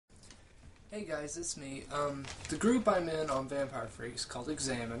Hey guys, it's me. The group I'm in on Vampirefreaks, called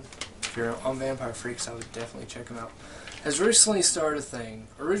Examine, if you're on Vampirefreaks, I would definitely check them out, has recently started a thing.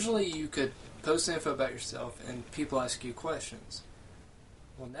 Originally, you could post info about yourself and people ask you questions.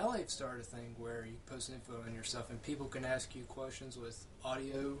 Well, now they've started a thing where you post info on yourself and people can ask you questions with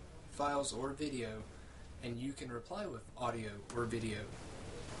audio files or video, and you can reply with audio or video.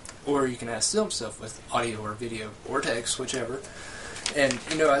 Or you can ask them stuff with audio or video, or text, whichever. And,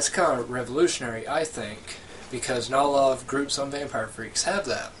 that's kind of revolutionary, I think, because not a lot of groups on Vampirefreaks have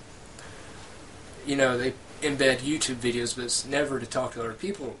that. They embed YouTube videos, but it's never to talk to other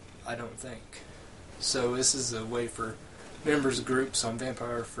people, I don't think. So this is a way for members of groups on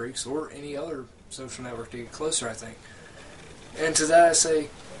Vampirefreaks, or any other social network, to get closer, I think. And to that I say,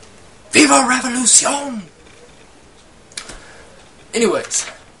 Viva Revolution! Anyways,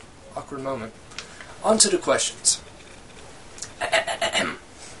 awkward moment. On to the questions.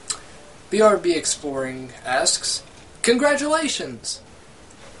 BRB Exploring asks, congratulations!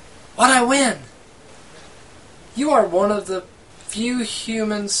 What'd I win? You are one of the few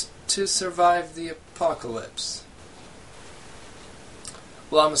humans to survive the apocalypse.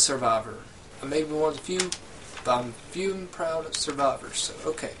 Well, I'm a survivor. I may be one of the few, but I'm few and proud survivors, so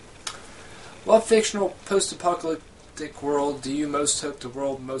okay. What fictional post-apocalyptic world do you most hope the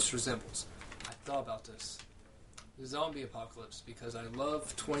world most resembles? I thought about this. The zombie apocalypse, because I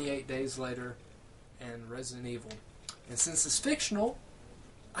love 28 Days Later and Resident Evil. And since it's fictional,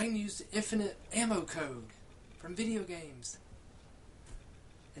 I can use the infinite ammo code from video games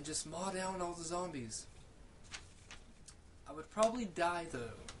and just maw down all the zombies. I would probably die,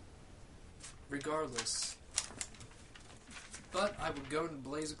 though, regardless. But I would go in a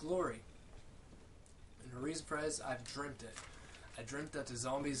blaze of glory. And the reason for that is I've dreamt it. I dreamt that the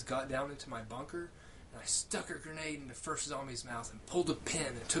zombies got down into my bunker, and I stuck a grenade in the first zombie's mouth and pulled a pin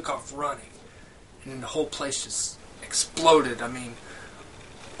and took off running. And then the whole place just exploded. I mean,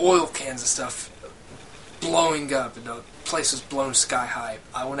 oil cans and stuff blowing up, and the place was blown sky high.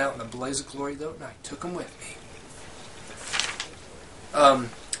 I went out in a blaze of glory, though, and I took them with me.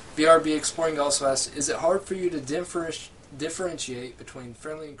 BRB Exploring also asks, is it hard for you to differentiate between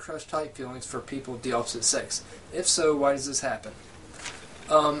friendly and crush-type feelings for people of the opposite sex? If so, why does this happen?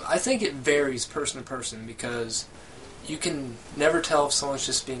 I think it varies person to person, because you can never tell if someone's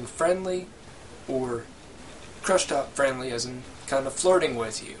just being friendly or crush-type friendly, as in kind of flirting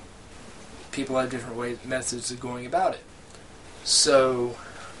with you. People have different methods of going about it. So,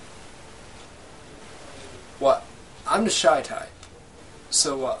 I'm the shy type.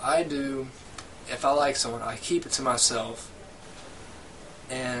 So what I do, if I like someone, I keep it to myself,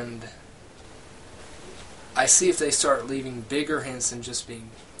 and I see if they start leaving bigger hints than just being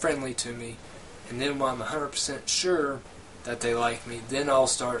friendly to me, and then when I'm 100% sure that they like me, then I'll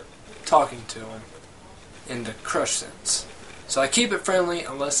start talking to them in the crush sense. So I keep it friendly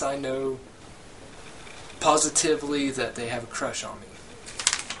unless I know positively that they have a crush on me.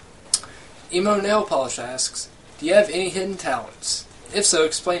 Emo Nail Polish asks, do you have any hidden talents? If so,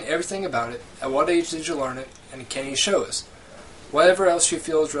 explain everything about it. At what age did you learn it? And can you show us? Whatever else you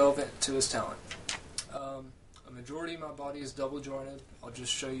feel is relevant to his talent. A majority of my body is double jointed. I'll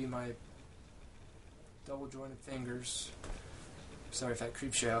just show you my double jointed fingers. Sorry if that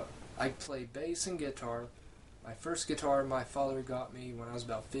creeps you out. I play bass and guitar. My first guitar my father got me when I was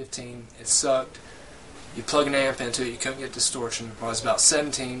about 15. It sucked. You plug an amp into it, you couldn't get distortion. When I was about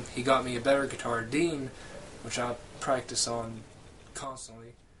 17, he got me a better guitar, Dean, which I practice on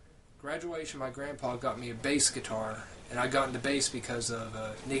constantly. Graduation, my grandpa got me a bass guitar, and I got into bass because of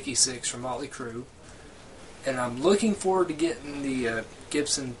Nikki Sixx from Motley Crue. And I'm looking forward to getting the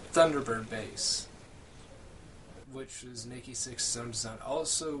Gibson Thunderbird bass, which is Nikki Sixx's own design. I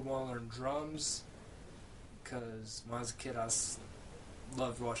also want to learn drums, because when I was a kid I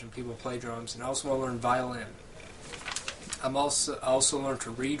loved watching people play drums, and I also want to learn violin. I also learned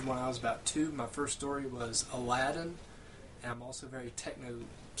to read when I was about 2. My first story was Aladdin, and I'm also very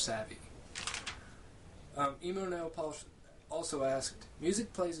techno-savvy. Emo Nail Polish also asked,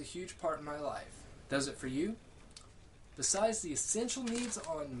 music plays a huge part in my life. Does it for you? Besides the essential needs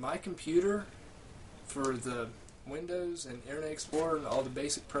on my computer for the Windows and Internet Explorer and all the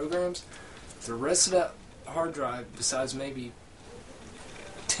basic programs, the rest of that hard drive, besides maybe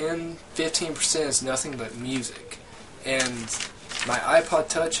 10-15%, is nothing but music. And my iPod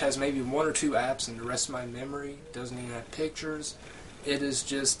Touch has maybe 1 or 2 apps, and the rest of my memory doesn't even have pictures. It is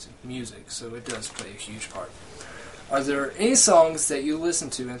just music, so it does play a huge part. Are there any songs that you listen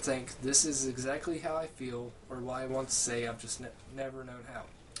to and think, this is exactly how I feel, or what I want to say, I've just never known how?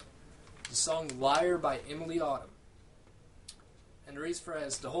 The song Liar by Emily Autumn. And the reason for that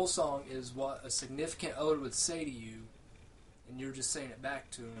is the whole song is what a significant other would say to you, and you're just saying it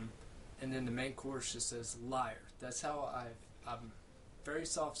back to him, and then the main chorus just says, liar. That's how I'm very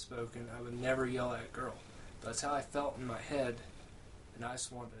soft-spoken. I would never yell at a girl. But that's how I felt in my head, and I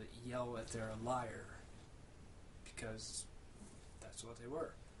just wanted to yell at their liar, because that's what they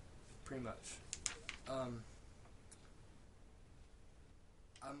were, pretty much. I'm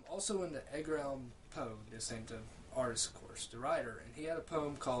also into Edgar Allan Poe, this ain't the artist, of course, the writer, and he had a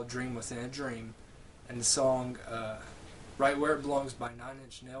poem called Dream Within a Dream, and the song Right Where It Belongs by 9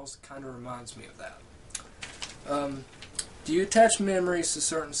 Inch Nails kind of reminds me of that. Do you attach memories to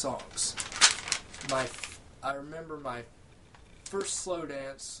certain songs? I remember my first slow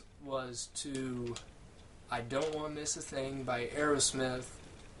dance was to I Don't Want to Miss a Thing by Aerosmith,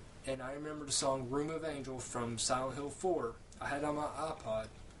 and I remember the song Room of Angel from Silent Hill 4. I had it on my iPod,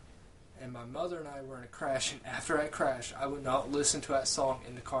 and my mother and I were in a crash, and after I crashed, I would not listen to that song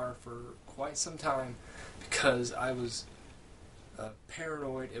in the car for quite some time because I was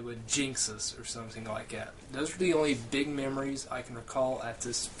paranoid it would jinx us or something like that. Those are the only big memories I can recall at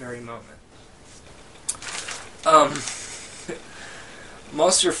this very moment.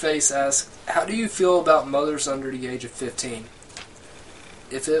 Monster Face asks, how do you feel about mothers under the age of 15?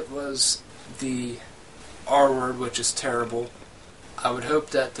 If it was the R word, which is terrible, I would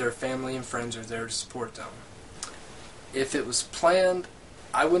hope that their family and friends are there to support them. If it was planned,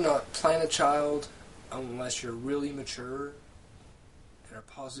 I would not plan a child unless you're really mature and are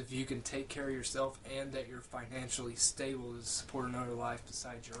positive you can take care of yourself and that you're financially stable to support another life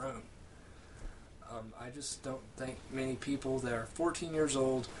besides your own. I just don't think many people that are 14 years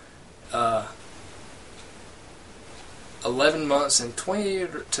old, 11 months and 20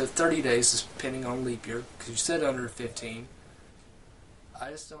 to 30 days, depending on leap year, because you said under 15, I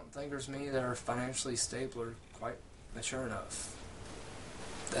just don't think there's many that are financially stable or quite mature enough.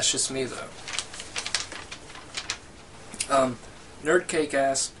 That's just me, though. Nerdcake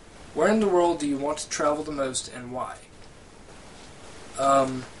asks, where in the world do you want to travel the most and why?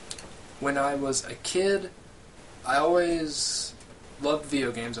 When I was a kid, I always loved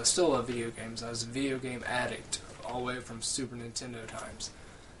video games. I still love video games. I was a video game addict all the way from Super Nintendo times.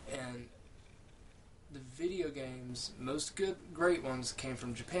 And the video games, most great ones came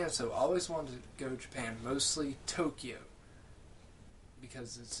from Japan, so I always wanted to go to Japan, mostly Tokyo,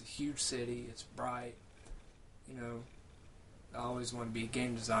 because it's a huge city, it's bright, I always wanted to be a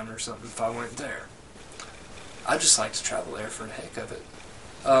game designer or something if I went there. I just like to travel there for the heck of it.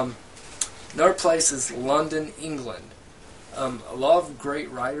 Another place is London, England. A lot of great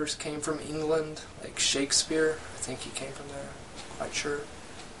writers came from England, like Shakespeare. I think he came from there, quite sure.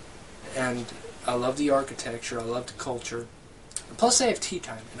 And I love the architecture, I love the culture. And plus they have tea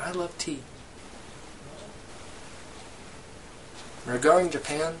time, and I love tea. Regarding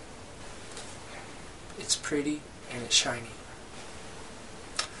Japan, it's pretty and it's shiny.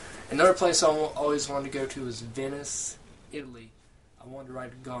 Another place I always wanted to go to is Venice, Italy. I wanted to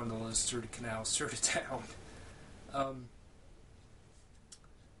ride gondolas through the canals through the town.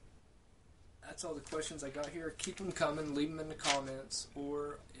 That's all the questions I got here. Keep them coming. Leave them in the comments.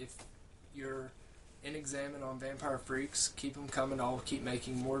 Or if you're in examine on Vampirefreaks, keep them coming. I'll keep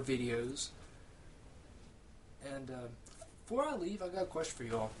making more videos. And before I leave, I got a question for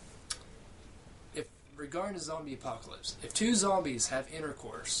you all. Regarding the zombie apocalypse, if two zombies have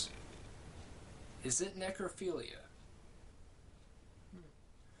intercourse, is it necrophilia?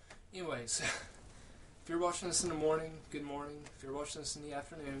 Anyways, if you're watching this in the morning, good morning. If you're watching this in the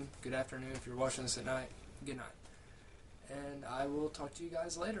afternoon, good afternoon. If you're watching this at night, good night. And I will talk to you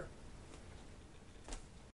guys later.